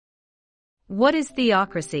What is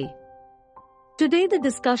theocracy? Today the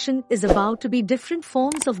discussion is about to be different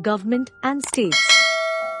forms of government and states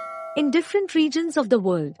in different regions of the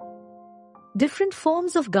world. Different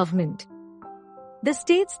forms of government. The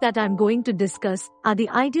states that I'm going to discuss are the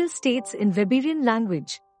ideal states in Weberian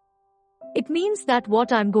language. It means that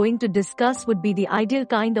what I'm going to discuss would be the ideal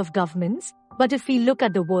kind of governments, but if we look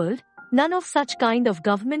at the world, none of such kind of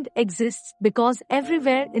government exists because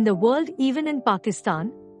everywhere in the world, even in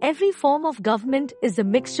Pakistan, every form of government is a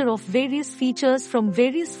mixture of various features from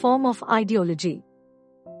various form of ideology.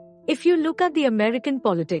 If you look at the American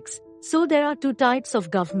politics, so there are two types of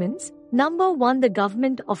governments. Number one, the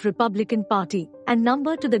government of Republican Party, and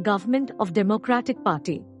number two, the government of Democratic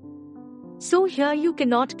Party. So here you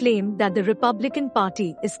cannot claim that the Republican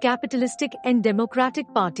Party is capitalistic and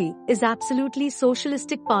Democratic Party is absolutely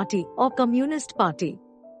socialistic party or communist party.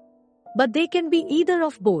 But they can be either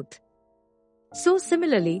of both. So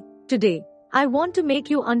similarly, today, I want to make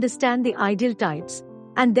you understand the ideal types,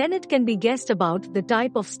 and then it can be guessed about the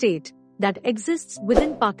type of state that exists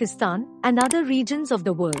within Pakistan and other regions of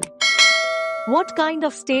the world. What kind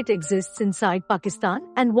of state exists inside Pakistan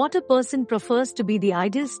and what a person prefers to be the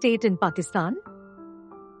ideal state in Pakistan?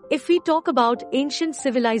 If we talk about ancient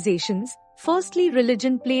civilizations, firstly,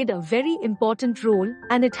 religion played a very important role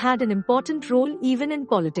and it had an important role even in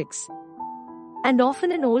politics. And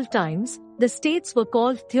often in old times, the states were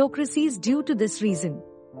called theocracies due to this reason.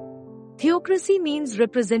 Theocracy means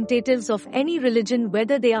representatives of any religion,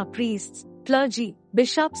 whether they are priests, clergy,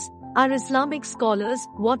 bishops, or Islamic scholars,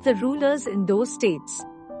 what the rulers in those states.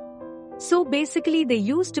 So basically they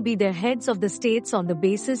used to be the heads of the states on the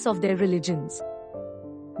basis of their religions.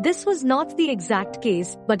 This was not the exact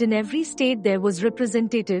case, but in every state there was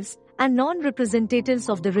representatives and non-representatives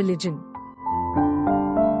of the religion.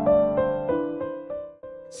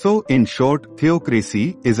 So in short,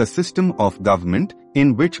 theocracy is a system of government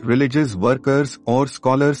in which religious workers or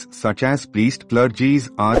scholars such as priests, clergies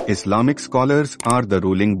or Islamic scholars are the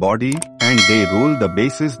ruling body, and they rule the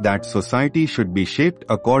basis that society should be shaped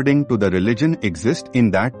according to the religion exist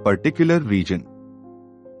in that particular region.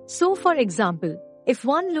 So for example, if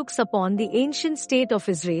one looks upon the ancient state of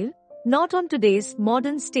Israel, not on today's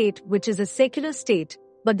modern state which is a secular state,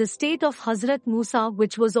 but the state of Hazrat Musa,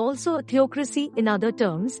 which was also a theocracy, in other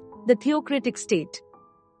terms, the theocratic state.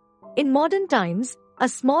 In modern times, a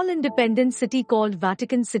small independent city called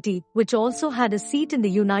Vatican City, which also had a seat in the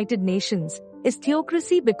United Nations, is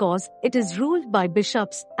theocracy because it is ruled by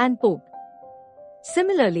bishops and pope.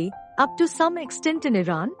 Similarly, up to some extent in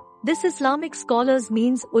Iran, this Islamic scholars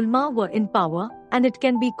means ulama were in power, and it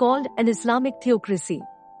can be called an Islamic theocracy.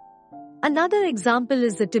 Another example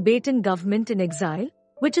is the Tibetan government in exile,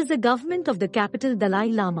 which is the government of the capital Dalai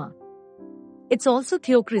Lama. It's also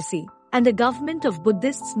theocracy, and the government of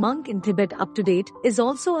Buddhists monk in Tibet up to date is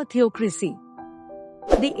also a theocracy.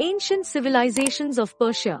 The ancient civilizations of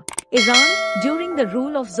Persia, Iran, during the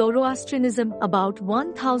rule of Zoroastrianism about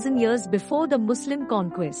 1000 years before the Muslim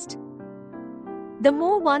conquest. The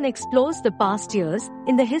more one explores the past years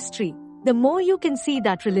in the history, the more you can see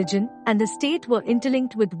that religion and the state were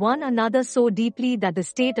interlinked with one another so deeply that the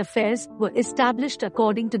state affairs were established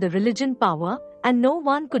according to the religion power, and no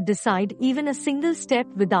one could decide even a single step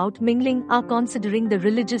without mingling or considering the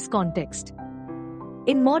religious context.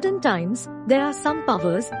 In modern times, there are some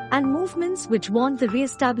powers and movements which want the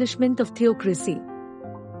re-establishment of theocracy.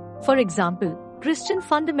 For example, Christian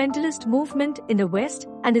fundamentalist movement in the West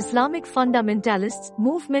and Islamic fundamentalists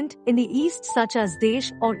movement in the East such as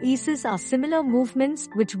Daesh or ISIS are similar movements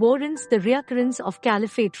which warrants the reoccurrence of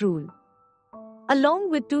caliphate rule. Along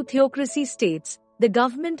with two theocracy states, the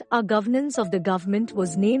government or governance of the government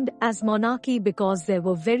was named as monarchy because there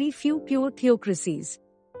were very few pure theocracies.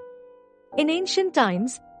 In ancient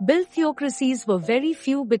times, built theocracies were very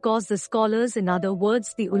few because the scholars, in other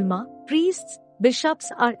words the ulama, priests,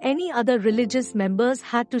 bishops or any other religious members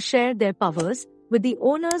had to share their powers with the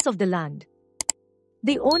owners of the land.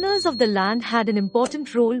 The owners of the land had an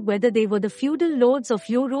important role whether they were the feudal lords of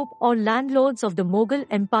Europe or landlords of the Mughal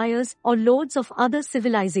empires or lords of other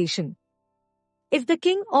civilization. If the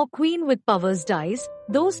king or queen with powers dies,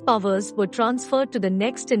 those powers were transferred to the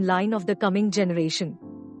next in line of the coming generation.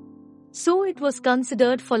 So it was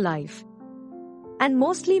considered for life. And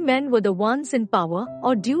mostly men were the ones in power,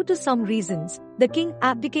 or due to some reasons, the king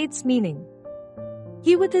abdicates, meaning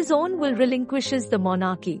he with his own will relinquishes the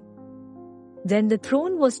monarchy. Then the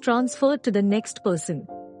throne was transferred to the next person.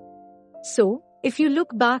 So, if you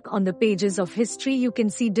look back on the pages of history, you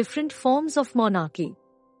can see different forms of monarchy.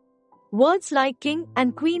 Words like king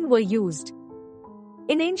and queen were used.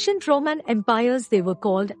 In ancient Roman empires, they were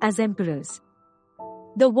called as emperors.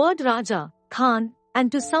 The word Raja Khan,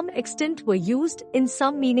 and to some extent were used in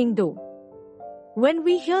some meaning though. When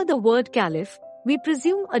we hear the word caliph, we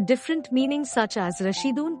presume a different meaning such as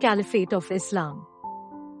Rashidun Caliphate of Islam.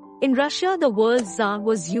 In Russia the word Tsar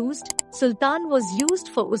was used, Sultan was used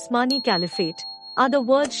for Usmani Caliphate, other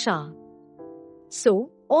word Shah.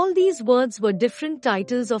 So, all these words were different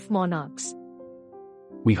titles of monarchs.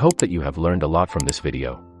 We hope that you have learned a lot from this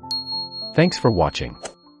video. Thanks for watching.